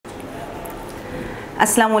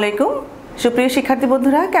আসসালামু আলাইকুম সুপ্রিয় শিক্ষার্থী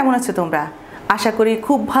বন্ধুরা, কেমন আছো তোমরা? আশা করি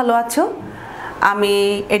খুব ভালো আছো। আমি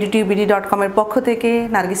edutubd.com এর পক্ষ থেকে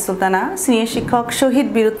নার্গিস সুলতানা, সিনিয়র শিক্ষক, শহীদ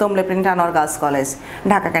Bir Uttom lieutenant Anwar girls college,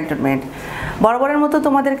 Dhaka cantonment. বরাবরের মতো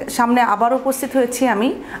তোমাদের সামনে আবার উপস্থিত হয়েছি আমি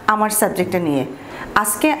আমার সাবজেক্টটা নিয়ে।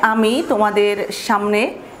 আজকে আমি তোমাদের সামনে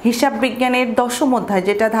হিসাব বিজ্ঞানের 10ম অধ্যায়,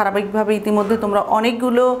 যেটা ধারাবাহিকভাবে ইতিমধ্যে তোমরা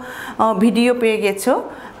অনেকগুলো ভিডিও পেয়ে গেছো।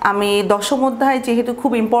 আমি 10ম অধ্যায় যেহেতু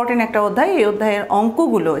খুব ইম্পর্টেন্ট একটা অধ্যায়, এই অধ্যায়ের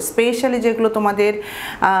অঙ্কগুলো স্পেশালি যেগুলো তোমাদের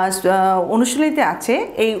অনুশীলনীতে আছে,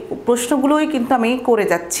 এই প্রশ্নগুলোই কিন্তু আমি করে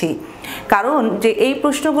যাচ্ছি। কারণ যে এই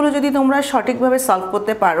প্রশ্নগুলো যদি তোমরা সঠিকভাবে সলভ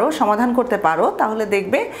করতে পারো, সমাধান করতে পারো, তাহলে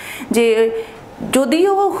দেখবে যে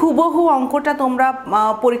যদিও হুবহু অঙ্কটা তোমরা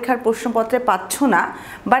পরীক্ষার প্রশ্নপত্রে পাচ্ছ না,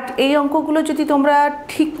 বাট এই অঙ্কগুলো যদি তোমরা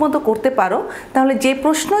ঠিকমতো করতে পারো, তাহলে যে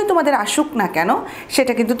প্রশ্নই তোমাদের আসুক না কেন,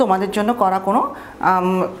 সেটা কিন্তু তোমাদের জন্য করা কোনো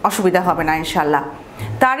অসুবিধা হবে না ইনশাল্লাহ।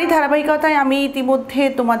 তারই ধারাবাহিকতায় আমি ইতিমধ্যে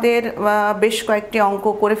তোমাদের বেশ কয়েকটি অঙ্ক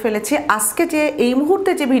করে ফেলেছি। আজকে যে এই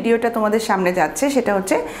মুহূর্তে যে ভিডিওটা তোমাদের সামনে যাচ্ছে, সেটা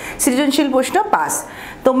হচ্ছে সৃজনশীল প্রশ্ন 5।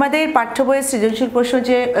 তোমাদের পাঠ্য বইয়ের সৃজনশীল প্রশ্ন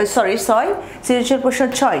সৃজনশীল প্রশ্ন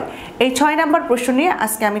 6, এই 6 নাম্বার প্রশ্ন নিয়ে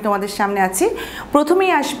আজকে আমি তোমাদের সামনে আছি।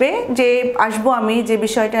 প্রথমেই আসবো আমি যে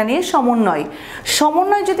বিষয়টা নিয়ে,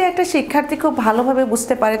 সমন্বয় যদি একটা শিক্ষার্থী খুব ভালোভাবে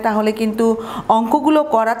বুঝতে পারে, তাহলে কিন্তু অঙ্কগুলো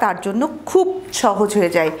করা তার জন্য খুব সহজ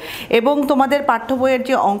হয়ে যায়। এবং তোমাদের পাঠ্য বইয়ের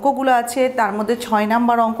যে অঙ্কগুলো আছে, তার মধ্যে 6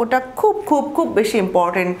 নাম্বার অঙ্কটা খুব খুব খুব বেশি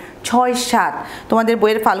ইম্পর্টেন্ট। 6, 7 তোমাদের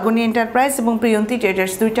বইয়ের ফাল্গুনী এন্টারপ্রাইজ এবং প্রিয়ন্তী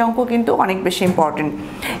ট্রেডার্স, দুইটা অঙ্ক কিন্তু অনেক বেশি ইম্পর্টেন্ট।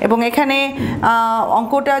 এবং এখানে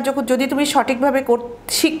অঙ্কটা যদি তুমি সঠিকভাবে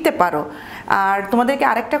শিখতে পারো। আর তোমাদেরকে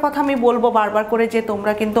আরেকটা কথা আমি বলবো বারবার করে, যে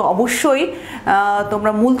তোমরা কিন্তু অবশ্যই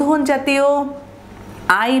তোমরা মূলধন জাতীয়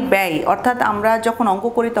আয় ব্যয়, অর্থাৎ আমরা যখন অঙ্ক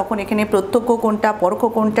করি তখন এখানে প্রত্যক্ষ কোনটা, পরোক্ষ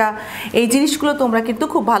কোনটা, এই জিনিসগুলো তোমরা কিন্তু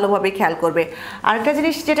খুব ভালোভাবে খেয়াল করবে। আরেকটা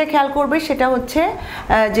জিনিস যেটা খেয়াল করবে, সেটা হচ্ছে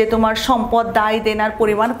যে তোমার সম্পদ, দায়, দেনার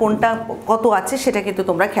পরিমাণ কোনটা কত আছে, সেটা কিন্তু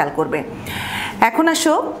তোমরা খেয়াল করবে। এখন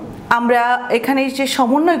আসো আমরা এখানে যে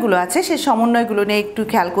সমন্বয়গুলো আছে, সেই সমন্বয়গুলো নিয়ে একটু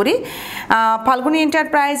খেয়াল করি। ফাল্গুনী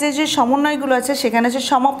এন্টারপ্রাইজের যে সমন্বয়গুলো আছে, সেখানে আছে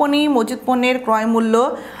সমাপনী মজুত পণ্যের ক্রয় মূল্য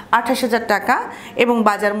 28,000 টাকা এবং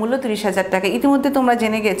বাজার মূল্য 30,000 টাকা। ইতিমধ্যে তোমরা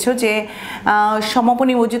জেনে গেছো যে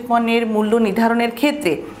সমাপনী মজুত পণ্যের মূল্য নির্ধারণের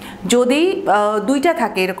ক্ষেত্রে যদি দুইটা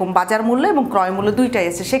থাকে, এরকম বাজার মূল্য এবং ক্রয় মূল্য দুইটাই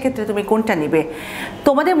আছে, সেক্ষেত্রে তুমি কোনটা নিবে?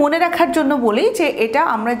 তোমাদের মনে রাখার জন্য বলি যে এটা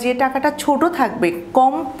আমরা যে টাকাটা ছোট থাকবে,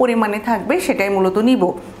 কম পরিমাণে থাকবে, সেটাই মূলত নিব।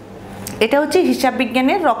 এটা হচ্ছে হিসাব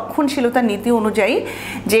বিজ্ঞানের রক্ষণশীলতা নীতি অনুযায়ী,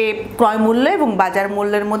 যে ক্রয় মূল্য এবং বাজার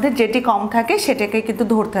মূল্যের মধ্যে যেটি কম থাকে সেটাকে কিন্তু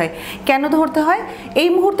ধরতে হয়। কেন ধরতে হয়? এই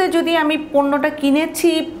মুহূর্তে যদি আমি পণ্যটা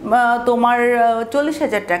কিনেছি তোমার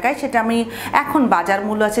 40,000 টাকায়, সেটা আমি এখন বাজার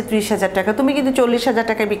মূল্য আছে 30,000 টাকা, তুমি কিন্তু 40,000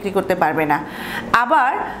 টাকায় বিক্রি করতে পারবে না।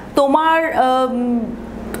 আবার তোমার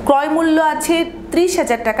ক্রয় মূল্য আছে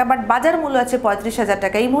 30,000 টাকা, বাট বাজার মূল্য আছে 35,000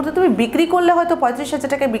 টাকা। এই মুহূর্তে তুমি বিক্রি করলে হয়তো 35,000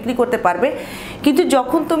 টাকায় বিক্রি করতে পারবে, কিন্তু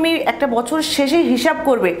যখন তুমি একটা বছর শেষে হিসাব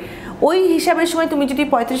করবে, ওই হিসাবের সময় তুমি যদি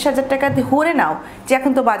 35,000 টাকা ধরে নাও যে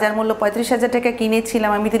এখন তো বাজার মূল্য 35,000 টাকা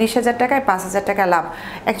কিনেছিলাম আমি 30,000 টাকায়, 5,000 টাকা লাভ,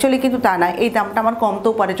 অ্যাকচুয়ালি কিন্তু তা না, এই দামটা আমার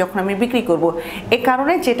কমতেও পারে যখন আমি বিক্রি করব। এই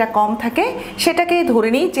কারণে যেটা কম থাকে সেটাকেই ধরে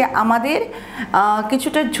নিই, যে আমাদের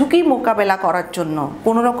কিছুটা ঝুঁকি মোকাবেলা করার জন্য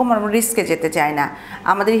কোনো রকম আমরা রিস্কে যেতে চাই না,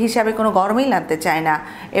 আমাদের হিসাবে কোনো গরমিল আনতে চায় না,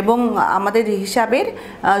 এবং আমাদের হিসাবের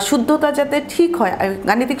শুদ্ধতা যাতে ঠিক হয়,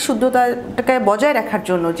 গাণিতিক শুদ্ধতাটাকে বজায় রাখার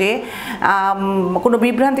জন্য, যে কোনো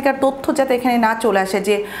বিভ্রান্তিকর তথ্য যাতে এখানে না চলে আসে,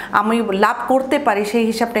 যে আমি লাভ করতে পারি সেই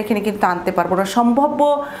হিসাবটা এখানে কিন্তু আনতে পারবো না। সম্ভাব্য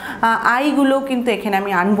আয়গুলো কিন্তু এখানে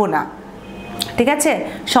আমি আনবো না, ঠিক আছে?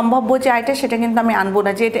 সম্ভাব্য যে আয়টা সেটা কিন্তু আমি আনবো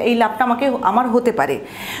না, যে এই লাভটা আমার হতে পারে।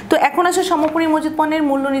 তো এখন আসলে সমাপনী মজুত পণ্যের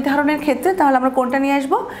মূল্য নির্ধারণের ক্ষেত্রে তাহলে আমরা কোনটা নিয়ে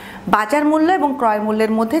আসবো? বাজার মূল্য এবং ক্রয়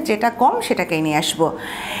মূল্যের মধ্যে যেটা কম সেটাকেই নিয়ে আসবো।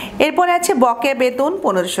 এরপরে আছে বকেয়া বেতন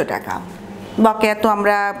 1500 টাকা। বকেয়া তো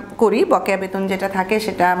আমরা করি, বকেয়া বেতন যেটা থাকে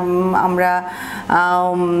সেটা আমরা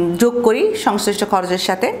যোগ করি সংশ্লিষ্ট খরচের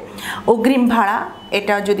সাথে। অগ্রিম ভাড়া,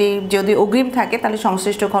 এটা যদি অগ্রিম থাকে তাহলে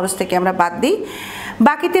সংশ্লিষ্ট খরচ থেকে আমরা বাদ দিই।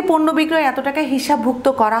 বাকিতে পণ্য বিক্রয় এত টাকা হিসাবভুক্ত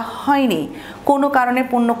করা হয়নি, কোনো কারণে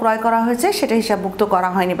পণ্য ক্রয় করা হয়েছে সেটা হিসাবভুক্ত করা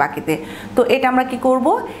হয়নি বাকিতে। তো এটা আমরা কি করব?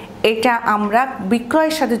 এটা আমরা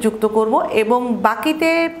বিক্রয়ের সাথে যুক্ত করব, এবং বাকিতে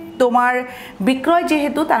তোমার বিক্রয়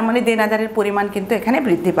যেহেতু, তার মানে দেনাদারের পরিমাণ কিন্তু এখানে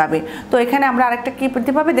বৃদ্ধি পাবে। তো এখানে আমরা আরেকটা কি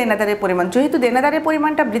বৃদ্ধি পাবে? দেনাদারের পরিমাণ। যেহেতু দেনাদারের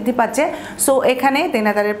পরিমাণটা বৃদ্ধি পাচ্ছে, সো এখানে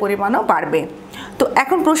দেনাদারের পরিমাণও বাড়বে। তো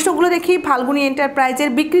এখন প্রশ্নগুলো দেখি। ফাল্গুনী এন্টারপ্রাইজের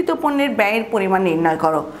বিক্রিত পণ্যের ব্যয়ের পরিমাণ নির্ণয়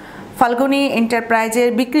করো। ফাল্গুনী এন্টারপ্রাইজের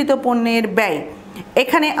বিক্রিত পণ্যের ব্যয়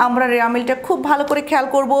এখানে আমরা রেওয়ামিলটা খুব ভালো করে খেয়াল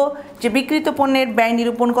করব যে বিক্রিত পণ্যের ব্যয়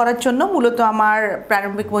নিরূপণ করার জন্য মূলত আমার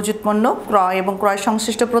প্রারম্ভিক মজুত পণ্য, ক্রয় এবং ক্রয়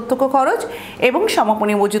সংশ্লিষ্ট প্রত্যক্ষ খরচ এবং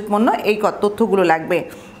সমাপনী মজুত পণ্য এই তথ্যগুলো লাগবে।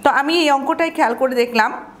 তো আমি এই অঙ্কটাই খেয়াল করে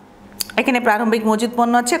দেখলাম, এখানে প্রারম্ভিক মজুত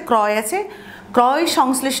পণ্য আছে, ক্রয় আছে, ক্রয়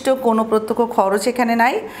সংশ্লিষ্ট কোনো প্রত্যক্ষ খরচ এখানে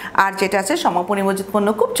নাই, আর যেটা আছে সমাপনী মজুত পণ্য।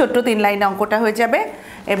 খুব ছোট্ট 3 লাইনে অঙ্কটা হয়ে যাবে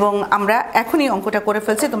এবং আমরা এখনই অঙ্কটা করে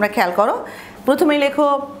ফেলছি, তোমরা খেয়াল করো। প্রথমেই লেখো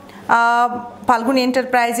ফাল্গুনী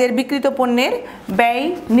এন্টারপ্রাইজের বিক্রিত পণ্যের ব্যয়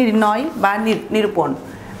নির্ণয় বা নিরূপণ।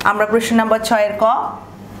 আমরা প্রশ্ন নাম্বার 6-এর ক,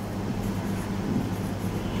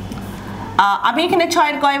 আমি এখানে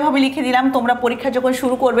 6-এর ক এভাবে লিখে দিলাম। তোমরা পরীক্ষা যখন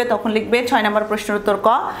শুরু করবে তখন লিখবে 6 নম্বর প্রশ্নের উত্তর ক,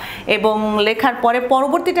 এবং লেখার পরে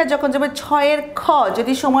পরবর্তীটা যখন যাবে 6-এর খ,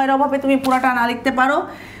 যদি সময়ের অভাবে তুমি পুরোটা না লিখতে পারো,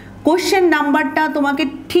 কোশ্চেন নাম্বারটা তোমাকে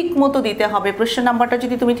ঠিক মতো দিতে হবে। প্রশ্ন নাম্বারটা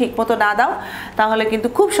যদি তুমি ঠিক মতো না দাও তাহলে কিন্তু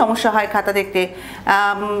খুব সমস্যা হয় খাতা দেখতে।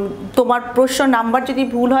 তোমার প্রশ্ন নাম্বার যদি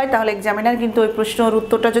ভুল হয় তাহলে এক্সামিনার কিন্তু ওই প্রশ্নের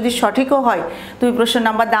উত্তরটা যদি সঠিকও হয়, তুমি প্রশ্ন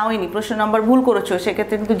নাম্বার দাওইনি, প্রশ্ন নাম্বার ভুল করেছো,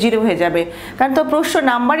 সেক্ষেত্রে কিন্তু 0 হয়ে যাবে। কারণ তো প্রশ্ন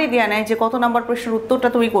নাম্বারই দেওয়া নেয় যে কত নাম্বার প্রশ্নের উত্তরটা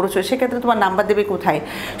তুমি করেছো, সেক্ষেত্রে তোমার নাম্বার দেবে কোথায়?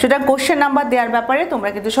 সেটা কোশ্চেন নাম্বার দেওয়ার ব্যাপারে তোমরা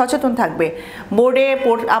কিন্তু সচেতন থাকবে। বোর্ডে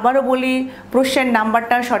আবারও বলি, প্রশ্নের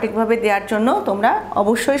নাম্বারটা সঠিকভাবে দেওয়ার জন্য তোমরা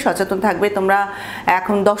অবশ্যই সচেতন থাকবে। তোমরা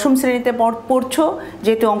এখন 10ম শ্রেণীতে পড়ছো,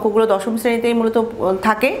 যেহেতু অঙ্কগুলো 10ম শ্রেণীতেই মূলত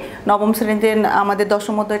থাকে। 9ম শ্রেণীতে আমাদের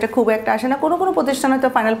দশম অধ্যায়টা খুব একটা আসে না, কোনো কোনো প্রতিষ্ঠানে তো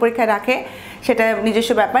ফাইনাল পরীক্ষায় রাখে, সেটা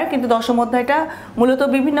নিজস্ব ব্যাপার। কিন্তু 10ম অধ্যায়টা মূলত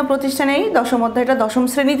বিভিন্ন প্রতিষ্ঠানেই 10ম অধ্যায়টা 10ম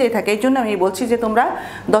শ্রেণীতেই থাকে। এই জন্য আমি বলছি যে তোমরা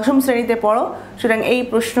 10ম শ্রেণীতে পড়ো, সুতরাং এই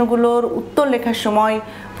প্রশ্নগুলোর উত্তর লেখার সময়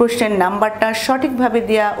প্রশ্নের নাম্বারটা সঠিকভাবে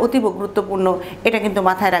দেওয়া অতীব গুরুত্বপূর্ণ, এটা কিন্তু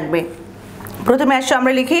মাথায় রাখবে। প্রথমে আসো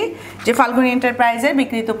আমরা লিখি যে ফাল্গুনী এন্টারপ্রাইজের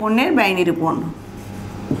বিক্রিত পণ্যের ব্যয় নিরূপণ।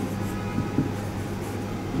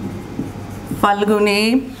 ফাল্গুনী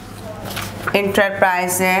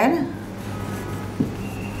এন্টারপ্রাইজের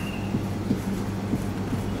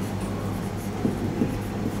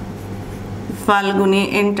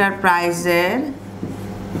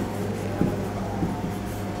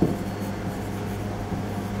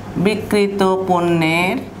বিক্রিত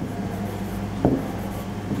পণ্যের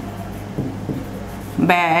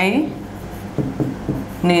ব্যয়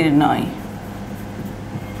নির্ণয়।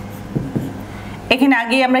 এখানে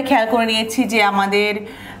আগেই আমরা খেয়াল করে নিয়েছি যে আমাদের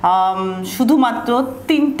শুধুমাত্র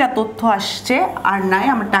 3টা তথ্য আসছে, আর নাই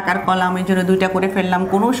আমরা টাকার কলাম, এই জন্য 2টা করে ফেললাম।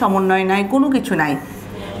 কোনো সমন্বয় নাই, কোনো কিছু নাই।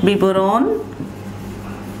 বিবরণ,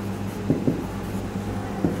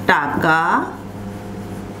 টাকা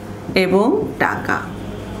এবং টাকা।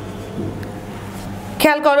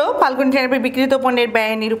 খেয়াল করো, ফাল্গুনী এন্টারপ্রাইজের বিক্রিত পণ্যের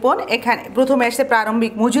ব্যয় নিরূপণ। এখানে প্রথমে আসছে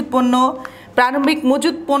প্রারম্ভিক মজুত পণ্য। প্রারম্ভিক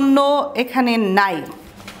মজুত পণ্য এখানে নাই,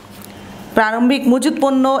 প্রারম্ভিক মজুত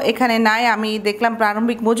পণ্য এখানে নাই। আমি দেখলাম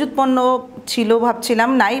প্রারম্ভিক মজুত পণ্য ছিল, ভাবছিলাম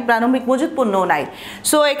নাই, প্রারম্ভিক মজুত পণ্যও নাই।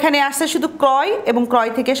 সো এখানে আসছে শুধু ক্রয়, এবং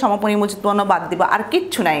ক্রয় থেকে সমাপনী মজুত পণ্য বাদ দিব, আর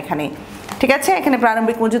কিচ্ছু নাই এখানে। ঠিক আছে, এখানে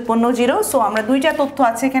প্রারম্ভিক মজুত পণ্য 0। সো আমরা 2টা তথ্য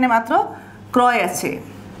আছে এখানে, মাত্র ক্রয় আছে।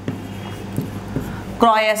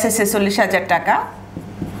 ক্রয় আছে 46,000 টাকা,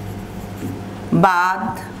 বাদ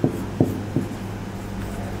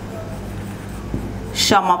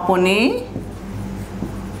সমাপনী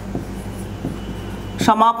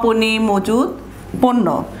মজুত পণ্য।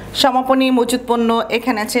 সমাপনী মজুত পণ্য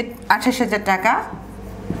এখানে আছে 28,000 টাকা,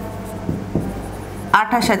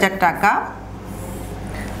 28,000 টাকা।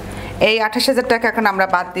 এই 28,000 টাকা এখন আমরা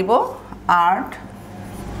বাদ দিব,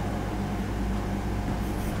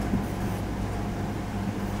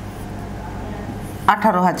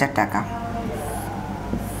 18,000 টাকা।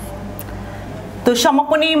 তো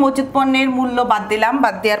সমাপনী মজুত পণ্যের মূল্য বাদ দিলাম,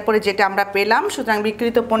 বাদ দেওয়ার পরে যেটা আমরা পেলাম, সুতরাং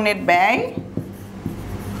বিক্রিত পণ্যের ব্যয়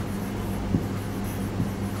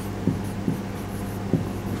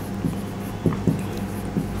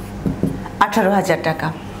 18,000 টাকা।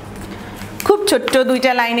 খুব ছোট্ট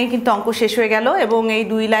 2টা লাইনে কিন্তু অঙ্ক শেষ হয়ে গেল, এবং এই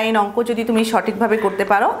 2 লাইন অঙ্ক যদি তুমি সঠিকভাবে করতে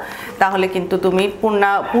পারো তাহলে কিন্তু তুমি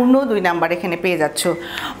পূর্ণ 2 নাম্বার এখানে পেয়ে যাচ্ছ।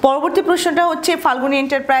 পরবর্তী প্রশ্নটা হচ্ছে ফাল্গুনী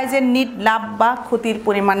এন্টারপ্রাইজের নিট লাভ বা ক্ষতির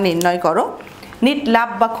পরিমাণ নির্ণয় করো। নিট লাভ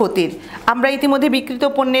বা ক্ষতির, আমরা ইতিমধ্যে বিক্রিত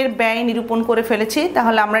পণ্যের ব্যয় নিরূপণ করে ফেলেছি।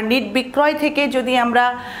 তাহলে আমরা নিট বিক্রয় থেকে যদি আমরা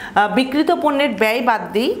বিক্রিত পণ্যের ব্যয় বাদ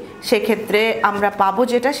দিই, সেক্ষেত্রে আমরা পাবো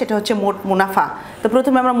যেটা, সেটা হচ্ছে মোট মুনাফা। তো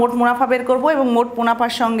প্রথমে আমরা মোট মুনাফা বের করব, এবং মোট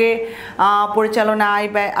মুনাফার সঙ্গে পরিচালনা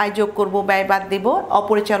আয় যোগ করব, ব্যয় বাদ দিব,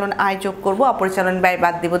 অপরিচালন আয় যোগ করব, অপরিচালন ব্যয়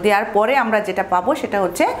বাদ দিব। দেওয়ার পরে আমরা যেটা পাবো সেটা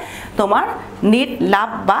হচ্ছে তোমার নিট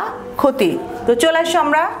লাভ বা ক্ষতি। তো চলে আসো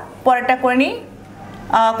আমরা পরেরটা করে নিই।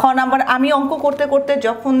 খ নাম্বার, আমি অঙ্ক করতে করতে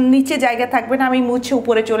যখন নিচে জায়গা থাকবে না আমি মুছে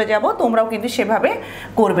উপরে চলে যাব, তোমরাও কিন্তু সেভাবে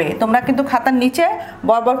করবে। তোমরা কিন্তু খাতার নিচে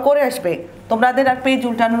বরাবর করে আসবে, তোমাদের আর পেজ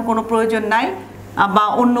উল্টানোর কোনো প্রয়োজন নাই। বা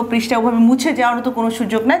অন্য পৃষ্ঠা ওভাবে মুছে যাওয়ার তো কোনো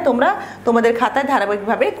সুযোগ নাই, তোমরা তোমাদের খাতায়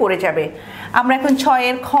ধারাবাহিকভাবে করে যাবে। আমরা এখন 6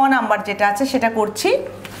 এর খ নাম্বার যেটা আছে সেটা করছি।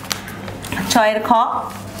 6 এর খ,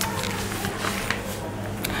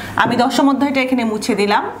 আমি দশম অধ্যায়টা এখানে মুছে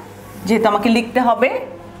দিলাম যেহেতু আমাকে লিখতে হবে,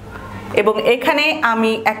 এবং এখানে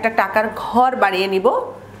আমি একটা টাকার ঘর বাড়িয়ে নিব,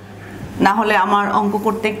 না হলে আমার অঙ্ক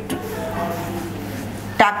করতে একটু।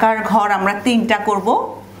 টাকার ঘর আমরা 3টা করব।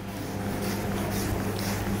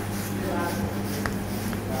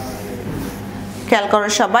 খেয়াল করো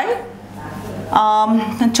সবাই।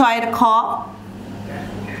 6 এর খ,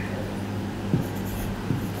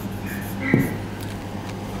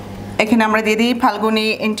 এখানে আমরা দিয়ে দিই ফাল্গুনী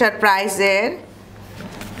এন্টারপ্রাইজের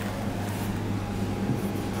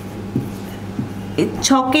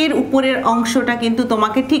ছকের উপরের অংশটা কিন্তু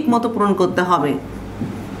তোমাকে ঠিক মতো পূরণ করতে হবে।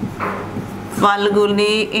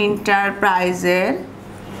 ফাল্গুনী এন্টারপ্রাইজের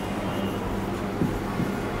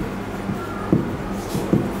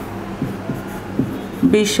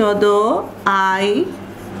বিশদ আয়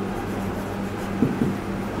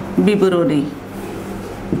বিবরণী।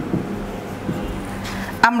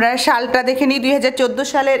 আমরা সালটা দেখে নিই, 2014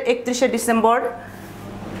 সালের 31শে ডিসেম্বর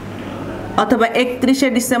অথবা 31শে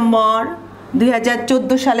ডিসেম্বর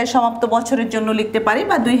 2014 সালের সমাপ্ত বছরের জন্য লিখতে পারি,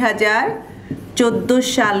 বা 2014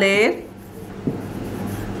 সালের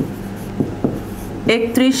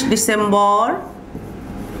 31 ডিসেম্বর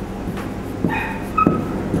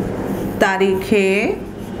তারিখে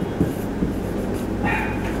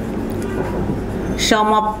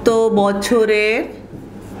সমাপ্ত বছরের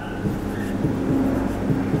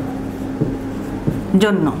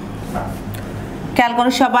জন্য। খেয়াল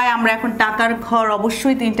করো সবাই, আমরা এখন টাকার ঘর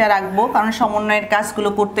অবশ্যই 3টা রাখবো, কারণ সমন্বয়ের কাজগুলো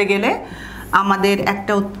করতে গেলে আমাদের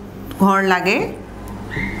একটা ঘর লাগে।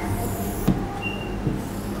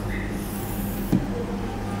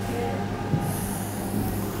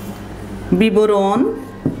 বিবরণ,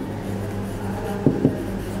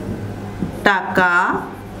 টাকা,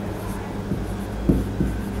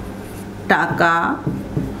 টাকা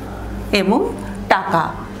এবং টাকা।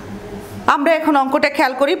 আমরা এখন অঙ্কটা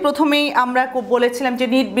খেয়াল করি। প্রথমেই আমরা বলেছিলাম যে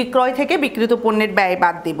নিট বিক্রয় থেকে বিক্রিত পণ্যের ব্যয়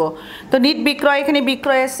বাদ দিব। তো নিট বিক্রয়, এখানে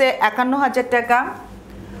বিক্রয় আছে 51,000 টাকা।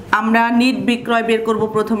 আমরা নিট বিক্রয় বের করব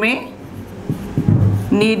প্রথমে।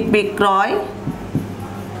 নিট বিক্রয়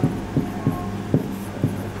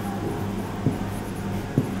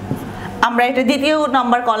আমরা এটা দ্বিতীয়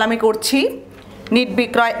নাম্বার কলামে করছি। নিট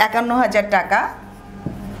বিক্রয় 51,000 টাকা।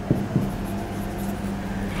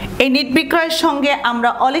 এই নিট বিক্রয়ের সঙ্গে আমরা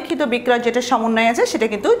অলিখিত বিক্রয় যেটা সমন্বয় আছে সেটা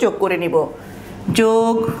কিন্তু যোগ করে নিব।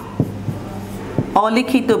 যোগ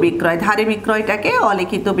অলিখিত বিক্রয়, ধারে বিক্রয়টাকে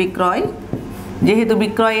অলিখিত বিক্রয়, যেহেতু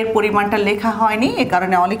বিক্রয়ের পরিমাণটা লেখা হয়নি এ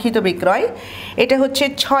কারণে অলিখিত বিক্রয়। এটা হচ্ছে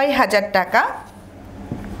 6,000 টাকা।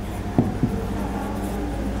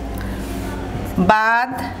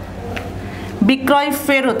 বাদ বিক্রয়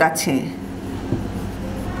ফেরত আছে,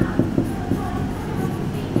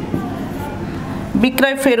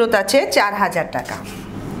 বিক্রয় ফেরত আছে 4,000 টাকা।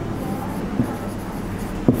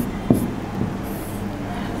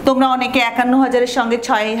 তোমরা অনেকে 51,000-এর সঙ্গে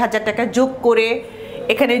 6,000 টাকা যোগ করে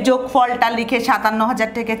এখানে যোগফলটা লিখে 57,000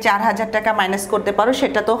 থেকে 4,000 টাকা মাইনাস করতে পারো,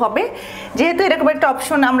 সেটা তো হবে। যেহেতু এরকম একটা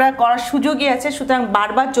অপশন আমরা করার সুযোগই আছে, সুতরাং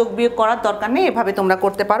বারবার যোগ বিয়োগ করার দরকার নেই, এভাবে তোমরা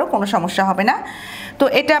করতে পারো, কোনো সমস্যা হবে না। তো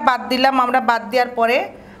এটা বাদ দিলাম আমরা। বাদ দেওয়ার পরে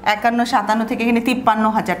 51, 57 থেকে এখানে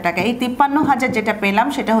 53,000 টাকা। এই 53,000 যেটা পেলাম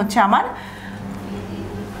সেটা হচ্ছে আমার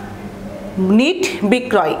নিট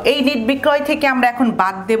বিক্রয়। এই নিট বিক্রয় থেকে আমরা এখন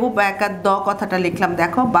বাদ দেব, বা একার দ কথাটা লিখলাম,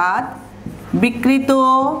 দেখো, বাদ বিক্রিত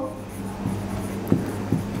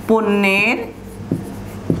পণ্যের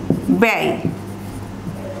ব্যয়।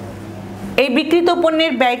 এই বিক্রিত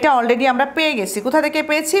পণ্যের ব্যয়টা অলরেডি আমরা পেয়ে গেছি। কোথা থেকে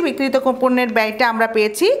পেয়েছি? বিক্রিত পণ্যের ব্যয়টা আমরা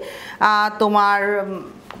পেয়েছি তোমার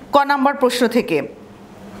ক নাম্বার প্রশ্ন থেকে।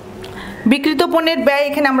 বিক্রিত পণ্যের ব্যয়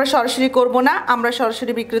এখানে আমরা সরাসরি করব না, আমরা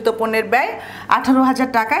সরাসরি বিক্রিত পণ্যের ব্যয় 18,000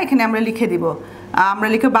 টাকা এখানে আমরা লিখে দিব। আমরা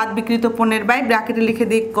লিখে বাদ বিক্রিত পণ্যের ব্যয়, ব্র্যাকেটে লিখে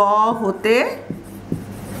দিই ক হতে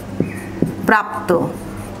প্রাপ্ত,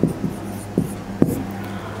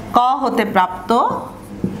 ক হতে প্রাপ্ত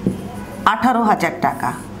 18,000 টাকা।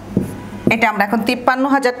 এটা আমরা এখন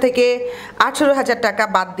 53,000 থেকে 18,000 টাকা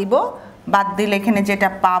বাদ দিব। বাদ দিলে এখানে যেটা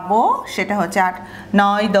পাবো সেটা হচ্ছে 8,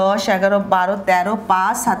 9, 10, 11, 12, 13,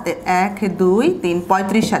 5 হাতে 1, 2, 3,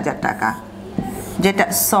 35,000 টাকা। যেটা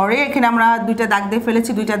সরি এখানে আমরা দুইটা দাগ দিয়ে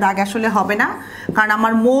ফেলেছি, দুইটা দাগ আসলে হবে না, কারণ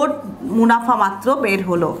আমার মোট মুনাফা মাত্র বের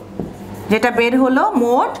হলো। যেটা বের হলো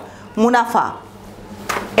মোট মুনাফা,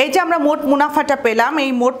 এই যে আমরা মোট মুনাফাটা পেলাম,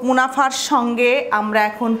 এই মোট মুনাফার সঙ্গে আমরা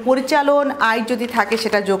এখন পরিচালন আয় যদি থাকে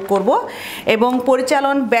সেটা যোগ করব এবং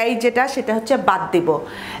পরিচালন ব্যয় যেটা সেটা হচ্ছে বাদ দেব।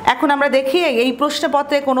 এখন আমরা দেখি এই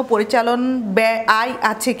প্রশ্নপত্রে কোনো পরিচালন ব্যয় আয়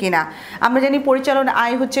আছে কিনা। আমরা জানি পরিচালন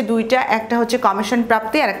আয় হচ্ছে দুইটা, একটা হচ্ছে কমিশন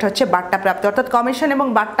প্রাপ্তি আর একটা হচ্ছে বাট্টা প্রাপ্তি, অর্থাৎ কমিশন এবং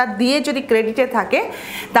বাট্টা দিয়ে যদি ক্রেডিটে থাকে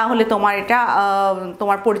তাহলে তোমার এটা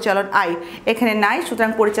তোমার পরিচালন আয়। এখানে নাই,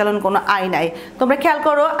 সুতরাং পরিচালন কোনো আয় নাই। তোমরা খেয়াল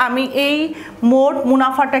করো, আমি এই মোট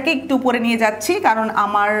মুনাফাটাকে একটু উপরে নিয়ে যাচ্ছি কারণ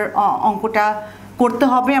আমার অঙ্কটা করতে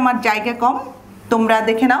হবে, আমার জায়গা কম। তোমরা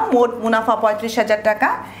দেখে নাও, মোট মুনাফা 35,000 টাকা।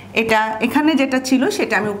 এটা এখানে যেটা ছিল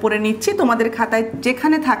সেটা আমি উপরে নিচ্ছি, তোমাদের খাতায়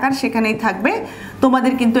যেখানে থাকার সেখানেই থাকবে,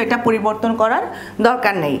 তোমাদের কিন্তু এটা পরিবর্তন করার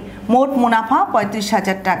দরকার নেই। মোট মুনাফা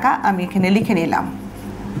 35,000 টাকা আমি এখানে লিখে নিলাম।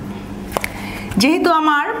 যেহেতু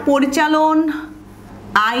আমার পরিচালন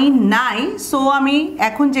আয় নাই, সো আমি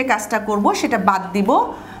এখন যে কাজটা করব সেটা বাদ দিব,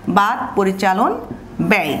 বাদ পরিচালন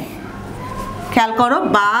ব্যয়। খেয়াল করো,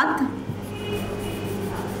 বাদ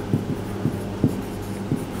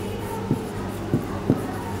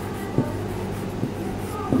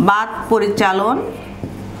পরিচালন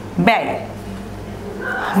ব্যয়,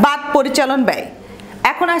 বাদ পরিচালন ব্যয়।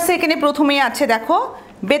 এখন আসছে এখানে প্রথমেই আছে দেখো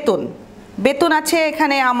বেতন। বেতন আছে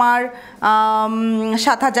এখানে আমার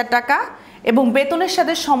 7,000 টাকা এবং বেতনের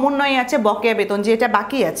সাথে সমন্বয়ে আছে বকেয়া বেতন, যেটা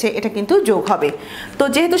বাকি আছে এটা কিন্তু যোগ হবে। তো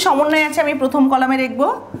যেহেতু সমন্বয় আছে আমি প্রথম কলামে লিখব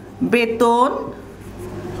বেতন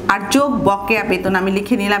আর যোগ বকেয়া বেতন। আমি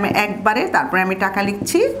লিখে নিলাম একবারে, তারপরে আমি টাকা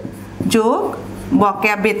লিখছি যোগ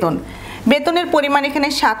বকেয়া বেতন। বেতনের পরিমাণ এখানে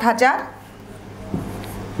 7,000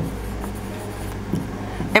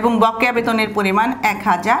 এবং বকেয়া বেতনের পরিমাণ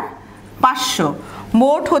 1,500।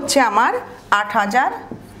 মোট হচ্ছে আমার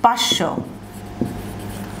 8,500।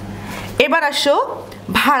 এবার আসো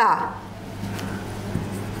ভাড়া।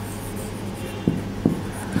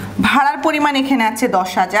 ভাড়ার পরিমাণ এখানে আছে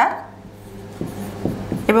 10,000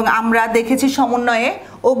 এবং আমরা দেখেছি সমন্বয়ে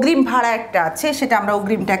অগ্রিম ভাড়া একটা আছে, সেটা আমরা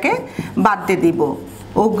অগ্রিমটাকে বাদ দিয়ে দিব।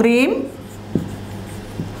 অগ্রিম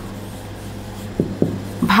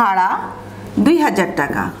ভাড়া 2,000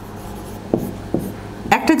 টাকা।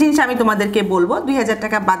 একটা জিনিস আমি তোমাদেরকে বলবো, 2,000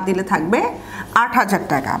 টাকা বাদ দিলে থাকবে 8,000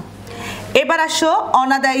 টাকা। এবার আসো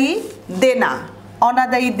অনাদায়ী দেনা।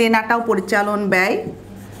 অনাদায়ী দেনাটাও পরিচালন ব্যয়।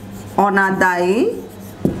 অনাদায়ী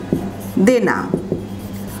দেনা,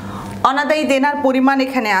 অনাদায়ী দেনার পরিমাণ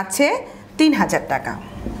এখানে আছে 3,000 টাকা।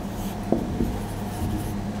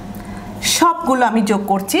 সবগুলো আমি যোগ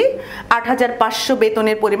করছি। 8,500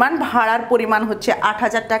 বেতনের পরিমাণ, ভাড়ার পরিমাণ হচ্ছে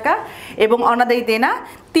 8,000 টাকা এবং অনাদায়ী দেনা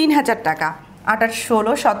 3,000 টাকা। 8,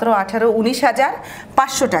 16, 17, 18,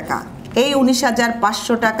 19,500 টাকা। এই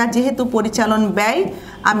 19,500 টাকা যেহেতু পরিচালন ব্যয়,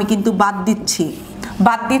 আমি কিন্তু বাদ দিচ্ছি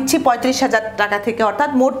 35,000 টাকা থেকে,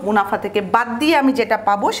 অর্থাৎ মোট মুনাফা থেকে বাদ দিয়ে আমি যেটা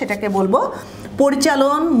পাবো সেটাকে বলবো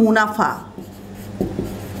পরিচালন মুনাফা।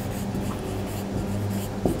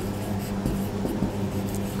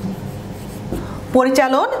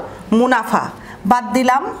 পরিচালন মুনাফা বাদ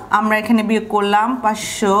দিলাম, আমরা এখানে বিয়োগ করলাম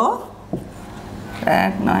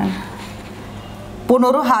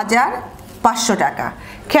 15,500 টাকা।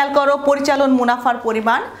 খেয়াল করো, পরিচালন মুনাফার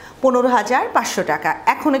পরিমাণ 15,500 টাকা।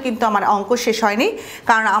 এখনো কিন্তু আমার অঙ্ক শেষ হয়নি,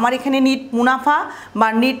 কারণ আমার এখানে নিট মুনাফা বা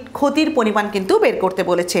নিট ক্ষতির পরিমাণ কিন্তু বের করতে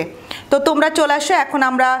বলেছে। তো তোমরা চলে আসো, এখন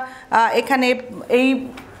আমরা এখানে এই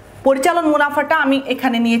পরিচালন মুনাফাটা আমি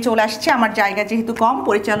এখানে নিয়ে চলে আসছি, আমার জায়গা যেহেতু কম।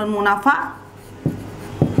 পরিচালন মুনাফা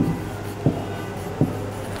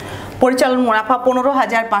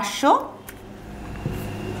 15,500।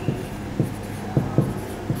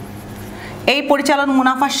 এই পরিচালন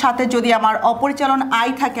মুনাফার সাথে যদি আমার অপরিচালন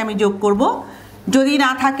আয় থাকে আমি যোগ করব, যদি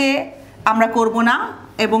না থাকে আমরা করব না,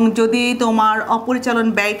 এবং যদি তোমার অপরিচালন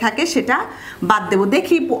ব্যয় থাকে সেটা বাদ দেব।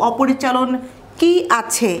 দেখি অপরিচালন কি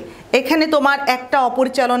আছে। এখানে তোমার একটা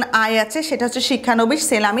অপরিচালন আয় আছে, সেটা হচ্ছে শিক্ষানবিশ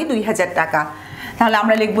সেলামি 2,000 টাকা। তাহলে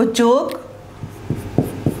আমরা লিখব যোগ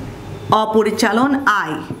অপরিচালন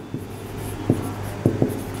আয়।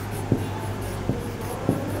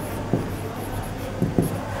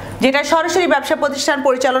 যেটা সরাসরি ব্যবসা প্রতিষ্ঠান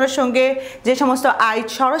পরিচালনার সঙ্গে যে সমস্ত আয়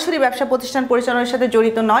সরাসরি ব্যবসা প্রতিষ্ঠান পরিচালনার সাথে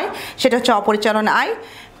জড়িত নয়, সেটা হচ্ছে অপরিচালন আয়।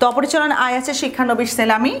 তো অপরিচালন আয় আছে শিক্ষানবিশ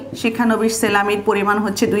সেলামি। শিক্ষানবিশ সেলামির পরিমাণ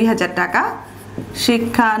হচ্ছে 2,000 টাকা।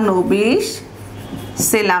 শিক্ষানবিশ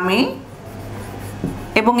সেলামি,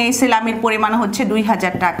 এবং এই সেলামির পরিমাণ হচ্ছে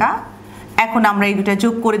 2,000 টাকা। এখন আমরা এই দুটা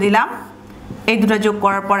যোগ করে দিলাম। এই দুটো যোগ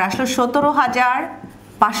করার পর আসলো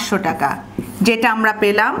 17,500 টাকা, যেটা আমরা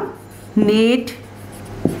পেলাম নেট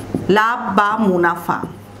লাভ বা মুনাফা।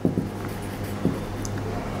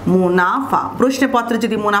 মুনাফা প্রশ্নপত্রে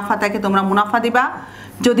যদি মুনাফা থাকে তোমরা মুনাফা দিবা,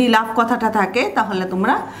 যদি লাভ কথাটা থাকে তাহলে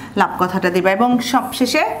তোমরা লাভ কথাটা দেবে, এবং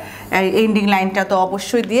সবশেষে এন্ডিং লাইনটা তো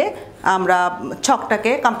অবশ্যই দিয়ে আমরা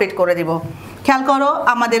ছকটাকে কমপ্লিট করে দিব। খেয়াল করো,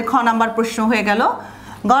 আমাদের খ নাম্বার প্রশ্ন হয়ে গেল।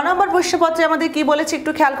 গ নম্বর প্রশ্নপত্রে আমাদের কি বলেছে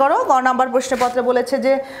একটু খেয়াল করো। গ নম্বর প্রশ্নপত্রে বলেছে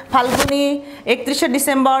যে ফাল্গুনী 31শে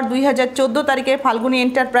ডিসেম্বর 2014 তারিখে ফাল্গুনী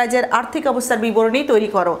এন্টারপ্রাইজের আর্থিক অবস্থার বিবরণী তৈরি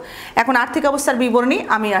করো। এখন আর্থিক অবস্থার বিবরণী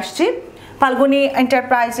আমি আসছি। ফাল্গুনী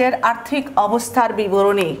এন্টারপ্রাইজের আর্থিক অবস্থার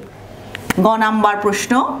বিবরণী, গ নম্বর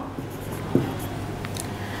প্রশ্ন।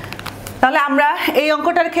 তাহলে আমরা এই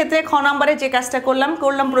অঙ্কটার ক্ষেত্রে খ নম্বরে যে কাজটা করলাম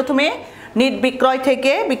প্রথমে নিট বিক্রয়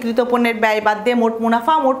থেকে বিক্রিত পণ্যের ব্যয় বাদ দিয়ে মোট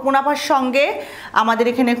মুনাফা, মোট মুনাফার সঙ্গে আমাদের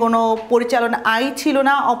এখানে কোনো পরিচালন আয় ছিল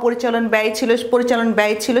না, অপরিচালন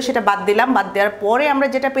ব্যয় ছিল, সেটা বাদ দিলাম। বাদ দেওয়ার পরে আমরা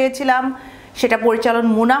যেটা পেয়েছিলাম সেটা পরিচালন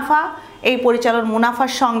মুনাফা। এই পরিচালন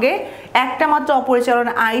মুনাফার সঙ্গে একটা মাত্র অপরিচালন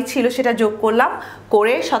আয় ছিল, সেটা যোগ করলাম,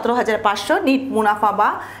 করে 17,500 নিট মুনাফা বা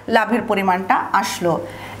লাভের পরিমাণটা আসলো।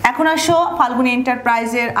 এখন আসো ফাল্গুনী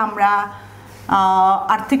এন্টারপ্রাইজের আমরা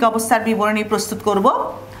আর্থিক অবস্থার বিবরণী প্রস্তুত করব।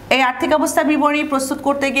 এই আর্থিক অবস্থার বিবরণী প্রস্তুত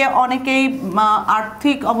করতে গিয়ে অনেকেই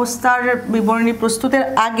আর্থিক অবস্থার বিবরণী প্রস্তুতের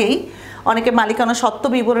আগেই অনেকে মালিকানা সত্ত্ব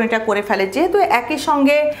বিবরণীটা করে ফেলে। যেহেতু একই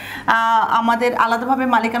সঙ্গে আমাদের আলাদাভাবে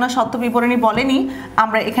মালিকানা সত্ত্ব বিবরণী বলেনি,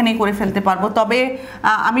 আমরা এখানেই করে ফেলতে পারবো। তবে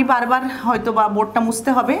আমি বারবার হয়তো বা বোর্ডটা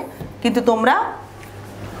মুছতে হবে, কিন্তু তোমরা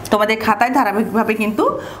তোমাদের খাতায় ধারাবাহিকভাবে কিন্তু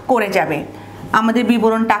করে যাবে। আমাদের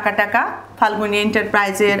বিবরণ টাকা ফাল্গুনী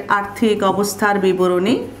এন্টারপ্রাইজের আর্থিক অবস্থার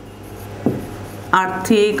বিবরণী,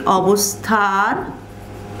 আর্থিক অবস্থার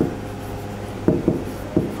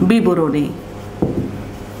বিবরণী।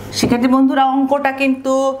 শিক্ষার্থী বন্ধুরা, অঙ্কটা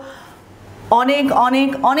কিন্তু অনেক অনেক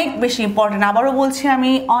অনেক বেশি ইম্পর্টেন্ট। আবারও বলছি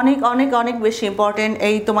আমি, অনেক অনেক অনেক বেশি ইম্পর্টেন্ট।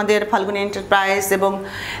 এই তোমাদের ফাল্গুনী এন্টারপ্রাইজ এবং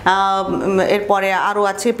এরপরে আরও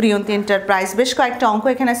আছে প্রিয়ন্তী এন্টারপ্রাইজ, বেশ কয়েকটা অঙ্ক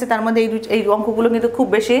এখানে আছে। তার মধ্যে এই অঙ্কগুলো কিন্তু খুব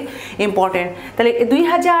বেশি ইম্পর্টেন্ট। তাহলে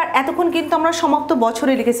 2000 এতক্ষণ কিন্তু আমরা সমাপ্ত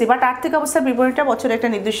বছরে লিখেছি, বাট আর্থিক অবস্থার বিবরণীটা বছরের একটা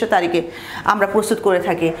নির্দিষ্ট তারিখে আমরা প্রস্তুত করে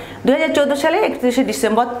থাকি। 2014 সালে 31শে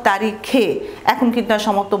ডিসেম্বর তারিখে, এখন কিন্তু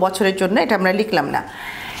সমাপ্ত বছরের জন্য এটা আমরা লিখলাম না।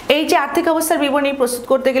 এই যে আর্থিক অবস্থার বিবরণী প্রস্তুত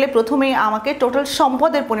করতে গেলে প্রথমেই আমাকে টোটাল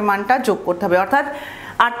সম্পদের পরিমাণটা যোগ করতে হবে। অর্থাৎ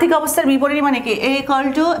আর্থিক অবস্থার বিবরণী মানে কি, A =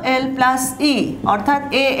 L + E, অর্থাৎ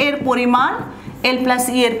A এর পরিমাণ L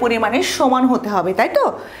 + E এর পরিমাণের সমান হতে হবে, তাই তো?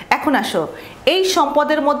 এখন আসো, এই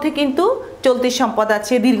সম্পদের মধ্যে কিন্তু চলতি সম্পদ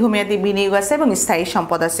আছে, দীর্ঘমেয়াদী বিনিয়োগ আছে এবং স্থায়ী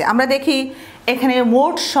সম্পদ আছে। আমরা দেখি এখানে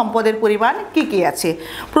মোট সম্পদের পরিমাণ কি কি আছে।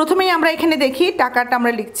 প্রথমেই আমরা এখানে দেখি টাকাটা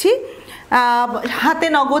আমরা লিখছি, হাতে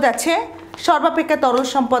নগদ আছে, সর্বাপেক্ষা তরল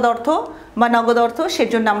সম্পদ অর্থ বা নগদ অর্থ,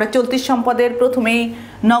 সেজন্য আমরা চলতি সম্পদের প্রথমেই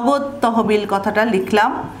নগদ তহবিল কথাটা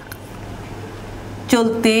লিখলাম।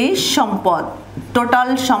 চলতি সম্পদ, টোটাল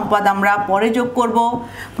সম্পদ আমরা পরে যোগ করব।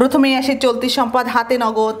 প্রথমেই আসে চলতি সম্পদ, হাতে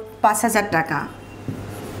নগদ 5,000 টাকা।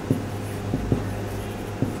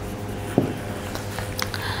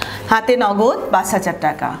 হাতে নগদ 5,000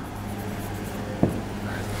 টাকা।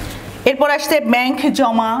 এরপর আসছে ব্যাংক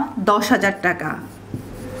জমা 10,000 টাকা।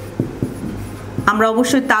 আমরা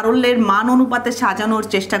অবশ্যই তারল্যের মান অনুপাতে সাজানোর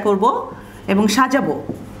চেষ্টা করব এবং সাজাবো।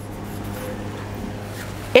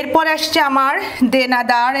 এরপর আসছে আমার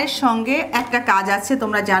দেনাদারের সঙ্গে একটা কাজ আছে,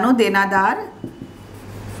 তোমরা জানো দেনাদার,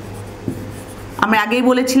 আমি আগেই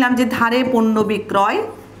বলেছিলাম যে ধারে পণ্য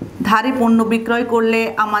বিক্রয় করলে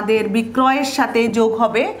আমাদের বিক্রয়ের সাথে যোগ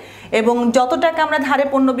হবে, এবং যত টাকা আমরা ধারে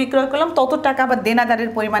পণ্য বিক্রয় করলাম তত টাকা আবার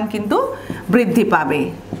দেনাদারের পরিমাণ কিন্তু বৃদ্ধি পাবে।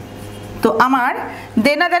 তো আমার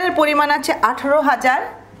দেনাদারের পরিমাণ আছে 18,000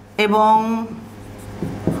 এবং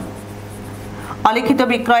অলিখিত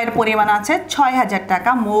বিক্রয়ের পরিমাণ আছে 6,000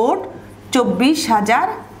 টাকা, মোট 24,000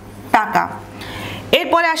 টাকা।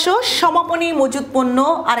 এরপরে আসো সমাপনী মজুদ পণ্য,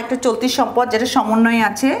 আর একটা চলতি সম্পদ যেটা সমন্বয়ে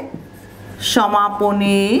আছে,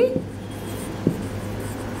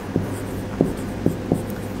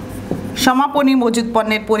 সমাপনী মজুদ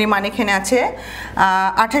পণ্যের পরিমাণ এখানে আছে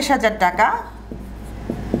 28,000 টাকা।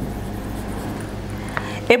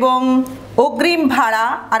 এবং অগ্রিম ভাড়া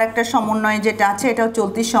আর একটা সমন্বয় যেটা আছে, এটাও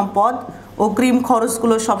চলতি সম্পদ। অগ্রিম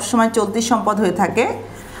খরচগুলো সবসময় চলতি সম্পদ হয়ে থাকে।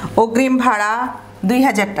 অগ্রিম ভাড়া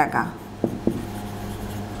 2,000 টাকা।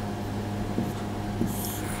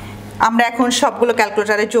 আমরা এখন সবগুলো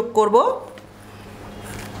ক্যালকুলেটরে যোগ করব।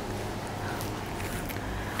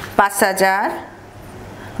 5,000,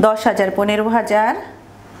 10,000, 15,000,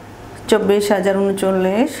 24,000,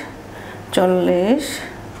 39, 40,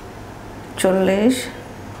 40,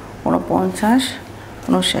 49,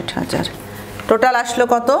 59,000। টোটাল আসলো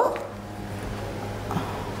কত?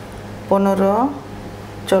 15,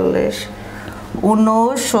 40,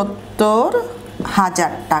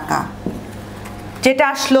 69,000 টাকা, যেটা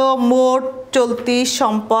আসলো মোট চলতি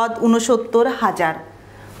সম্পদ 69,000।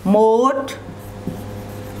 মোট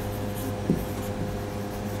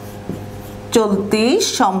চলতি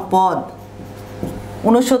সম্পদ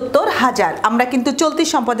 ৬৯,০০০। আমরা কিন্তু চলতি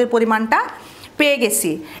সম্পদের পরিমাণটা পেয়ে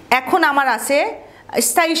গেছি। এখন আমার আছে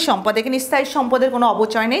স্থায়ী সম্পদ। এখানে স্থায়ী সম্পদের কোনো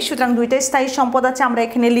অবচয় নেই, সুতরাং দুইটা স্থায়ী সম্পদ আছে, আমরা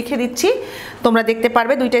এখানে লিখে দিচ্ছি। তোমরা দেখতে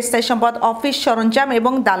পারবে দুইটা স্থায়ী সম্পদ অফিস সরঞ্জাম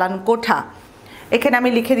এবং দালান কোঠা। এখানে আমি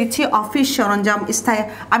লিখে দিচ্ছি অফিস সরঞ্জাম স্থায়ী,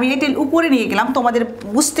 আমি এটি উপরে নিয়ে গেলাম তোমাদের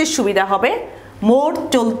বুঝতে সুবিধা হবে। মোট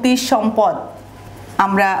চলতি সম্পদ,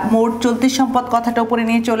 আমরা মোট চলতি সম্পদ কথাটা উপরে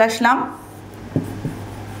নিয়ে চলে আসলাম।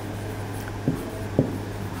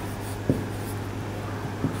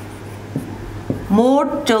 মোট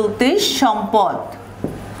চলতি সম্পদ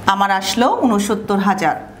আমার আসলো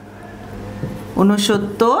 ৬৯,০০০।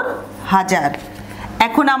 ৬৯,০০০।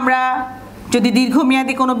 এখন আমরা যদি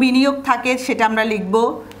দীর্ঘমেয়াদী কোনো বিনিয়োগ থাকে সেটা আমরা লিখব।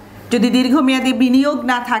 যদি দীর্ঘমেয়াদী বিনিয়োগ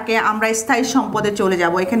না থাকে আমরা স্থায়ী সম্পদে চলে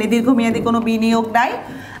যাব। এখানে দীর্ঘমেয়াদী কোনো বিনিয়োগ নাই,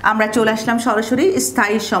 আমরা চলে আসলাম সরাসরি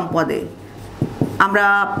স্থায়ী সম্পদে। আমরা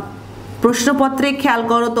প্রশ্নপত্রে খেয়াল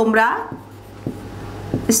করো তোমরা,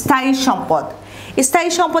 স্থায়ী সম্পদ। স্থায়ী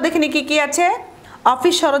সম্পদ এখানে কি কি আছে?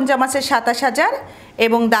 অফিস সরঞ্জাম আছে ২৭,০০০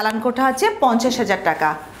 এবং দালান কোঠা আছে ৫০,০০০ টাকা।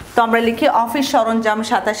 তো আমরা লিখি অফিস সরঞ্জাম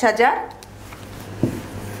 ২৭,০০০,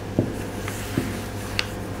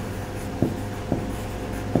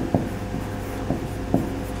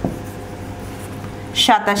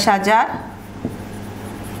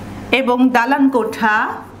 এবং দালান কোঠা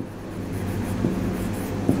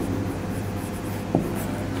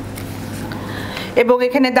এবং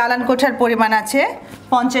এখানে দালান কোঠার পরিমাণ আছে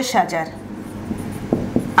 ৫০,০০০।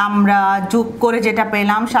 আমরা যোগ করে যেটা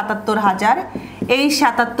পেলাম ৭৭,০০০। এই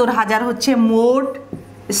 ৭৭,০০০ হচ্ছে মোট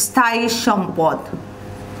স্থায়ী সম্পদ।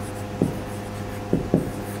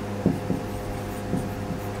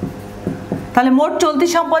 তাহলে মোট চলতি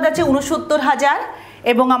সম্পদ আছে ৬৯,০০০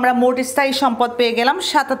 এবং আমরা মোট স্থায়ী সম্পদ পেয়ে গেলাম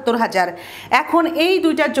 ৭৭,০০০। এখন এই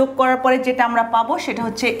দুইটা যোগ করার পরে যেটা আমরা পাবো সেটা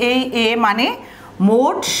হচ্ছে এই এ মানে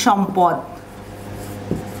মোট সম্পদ।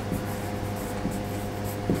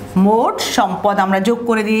 মোট সম্পদ আমরা যোগ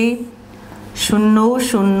করে দিই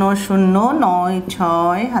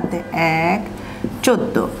 ০,০০,০৯,৬ হাতে ১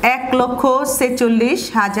 ১৪,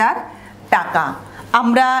 ১,৪৬,০০০ টাকা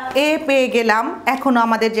আমরা এ পেয়ে গেলাম। এখনো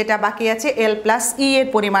আমাদের যেটা বাকি আছে এল প্লাস ই এর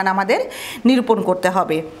পরিমাণ আমাদের নিরূপণ করতে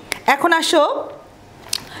হবে। এখন আসো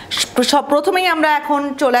সব প্রথমেই আমরা এখন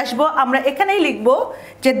চলে আসবো, আমরা এখানেই লিখব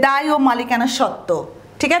যে দায় ও মালিকানা সত্ত্ব,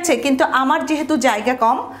 ঠিক আছে? কিন্তু আমার যেহেতু জায়গা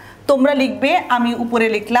কম তোমরা লিখবে, আমি উপরে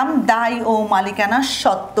লিখলাম দায় ও মালিকানা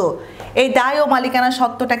সত্ত্ব। এই দায় ও মালিকানা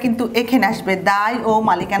সত্ত্বটা কিন্তু এখানে আসবে, দায় ও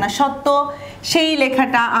মালিকানা সত্ত্ব। সেই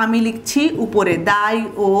লেখাটা আমি লিখছি উপরে, দায়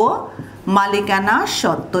ও মালিকানা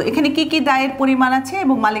সত্ত্ব। এখানে কি কি দায়ের পরিমাণ আছে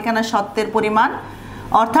এবং মালিকানা সত্ত্বের পরিমাণ,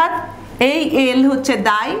 অর্থাৎ এই এল হচ্ছে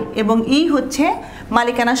দায় এবং ই হচ্ছে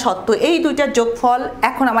মালিকানা সত্ত্ব। এই দুইটার যোগফল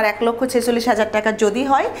এখন আমার ১,৪৬,০০০ টাকা যদি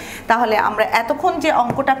হয়, তাহলে আমরা এতক্ষণ যে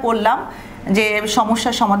অঙ্কটা করলাম, যে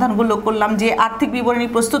সমস্যার সমাধানগুলো করলাম, যে আর্থিক বিবরণী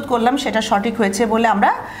প্রস্তুত করলাম, সেটা সঠিক হয়েছে বলে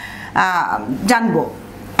আমরা জানবো।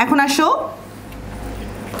 এখন আসো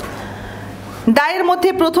দায়ের মধ্যে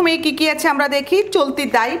প্রথমে কি কি আছে আমরা দেখি। চলতি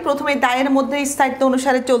দায়, প্রথমে দায়ের মধ্যে স্থায়িত্ব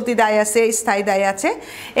অনুসারে চলতি দায় আছে, স্থায়ী দায় আছে।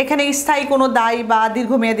 এখানে স্থায়ী কোনো দায় বা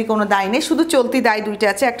দীর্ঘমেয়াদী কোনো দায় নেই, শুধু চলতি দায় দুইটা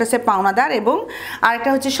আছে, একটা হচ্ছে পাওনাদার এবং আরেকটা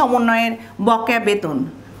হচ্ছে সমন্বয়ের বকেয়া বেতন।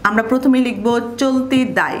 আমরা প্রথমে লিখব চলতি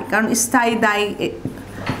দায়, কারণ স্থায়ী দায়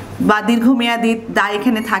বা দীর্ঘমেয়াদী দায়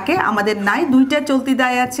এখানে থাকে, আমাদের নাই। দুইটা চলতি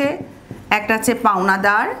দায় আছে, একটা আছে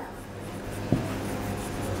পাওনাদার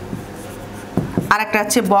আর একটা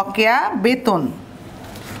আছে বকেয়া বেতন।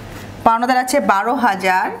 পাওনাদার আছে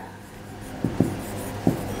 ১২,০০০,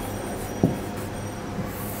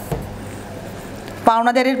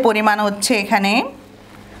 পাওনাদারের পরিমাণ হচ্ছে এখানে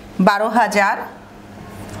 ১২,০০০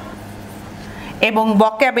 এবং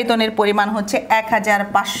বকেয়া বেতনের পরিমাণ হচ্ছে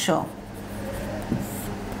 ১,৫০০।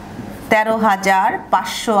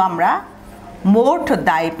 ১৩,৫০০ আমরা মোট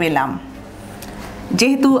দায় পেলাম।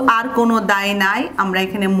 যেহেতু আর কোনো দায় নাই, আমরা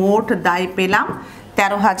এখানে মোট দায় পেলাম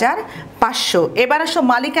 ১৩,৫০০। এবার আসো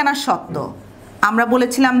মালিকানা সত্ত্ব। আমরা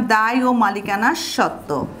বলেছিলাম দায় ও মালিকানা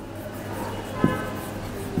সত্ত্ব।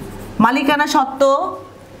 মালিকানা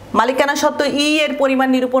সত্ত্ব ই এর পরিমাণ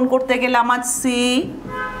নিরূপণ করতে গেলে আমার সি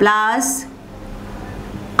প্লাস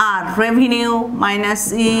আর revenue minus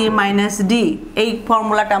E minus D, এই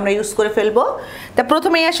ফর্মুলাটা আমরা ইউজ করে ফেলবো। তা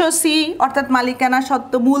প্রথমেই আসো সি অর্থাৎ মালিকানা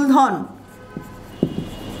সত্ত্ব মূলধন।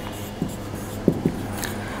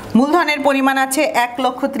 মূলধনের পরিমাণ আছে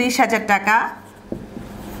 ১,৩০,০০০ টাকা।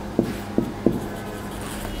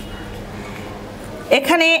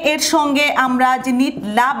 এখানে এর সঙ্গে আমরা যে নিট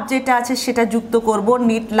লাভ যেটা আছে সেটা যুক্ত করব।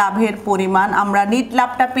 নিট লাভের পরিমাণ আমরা নিট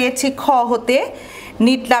লাভটা পেয়েছি খ হতে,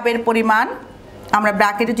 নিট লাভের পরিমাণ আমরা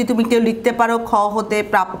ব্র্যাকেটে যদি তুমি কেউ লিখতে পারো খ হতে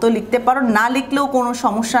প্রাপ্ত লিখতে পারো, না লিখলেও কোনো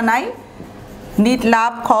সমস্যা নাই। নিট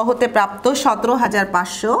লাভ খ হতে প্রাপ্ত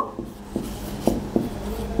 17,500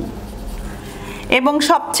 এবং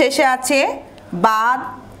সব শেষে আছে বাদ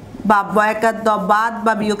বা বয়াকাদ্য বাদ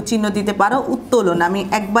বা বিয়োগ চিহ্ন দিতে পারো উত্তোলন। আমি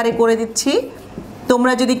একবারে করে দিচ্ছি,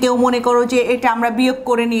 তোমরা যদি কেউ মনে করো যে এটা আমরা বিয়োগ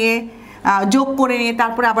করে নিয়ে যোগ করে নিয়ে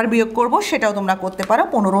তারপরে আবার বিয়োগ করব, সেটাও তোমরা করতে পারো।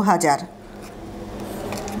 15,000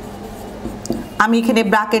 আমি এখানে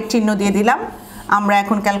ব্র্যাকেট চিহ্ন দিয়ে দিলাম। আমরা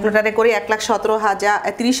এখন ক্যালকুলেটারে করি 1,17,000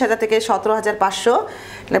 30,000 থেকে 17,500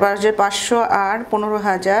 500 আর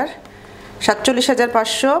 15,000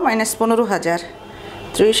 47,500 মাইনাস 15,000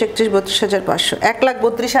 30 31 32,500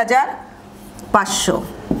 1,32,500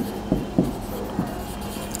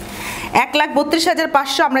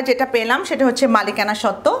 1,32,500 আমরা যেটা পেলাম সেটা হচ্ছে মালিকানা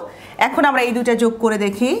সত্ত্ব। এখন আমরা এই দুটা যোগ করে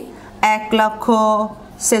দেখি,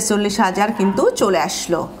 1,46,000 কিন্তু চলে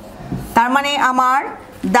আসলো। তার মানে আমার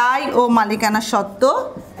দায় ও মালিকানা সত্ত্ব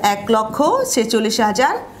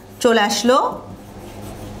 1,46,000 চলে আসলো।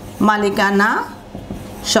 মালিকানা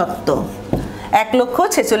সত্ত্ব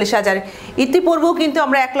 1,46,000। ইতিপূর্বেও কিন্তু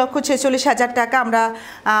আমরা 1,46,000 টাকা আমরা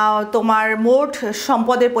তোমার মোট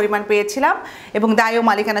সম্পদের পরিমাণ পেয়েছিলাম এবং দায় ও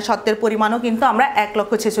মালিকানা সত্ত্বের পরিমাণও কিন্তু আমরা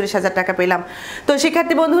 1,46,000 টাকা পেলাম। তো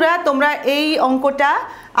শিক্ষার্থী বন্ধুরা, তোমরা এই অঙ্কটা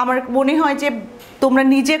আমার মনে হয় যে তোমরা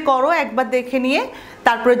নিজে করো একবার দেখে নিয়ে,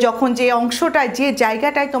 তারপরে যখন যে অংশটায় যে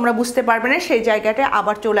জায়গাটায় তোমরা বুঝতে পারবে না সেই জায়গাটায়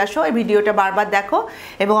আবার চলে আসো, এই ভিডিওটা বারবার দেখো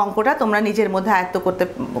এবং অঙ্কটা তোমরা নিজের মধ্যে আয়ত্ত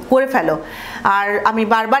করে ফেলো। আর আমি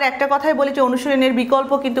বারবার একটা কথাই বলি যে অনুশীলনের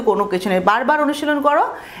বিকল্প কিন্তু কোনো কিছু নেই, বারবার অনুশীলন করো,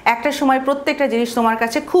 একটা সময় প্রত্যেকটা জিনিস তোমার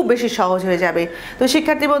কাছে খুব বেশি সহজ হয়ে যাবে। তো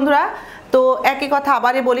শিক্ষার্থী বন্ধুরা, তো একই কথা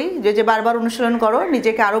আবারই বলি যে বারবার অনুশীলন করো,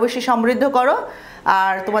 নিজেকে আরও বেশি সমৃদ্ধ করো।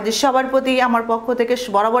 আর তোমাদের সবার প্রতি আমার পক্ষ থেকে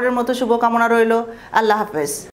বরাবরের মতো শুভকামনা রইল। আল্লাহ হাফেজ।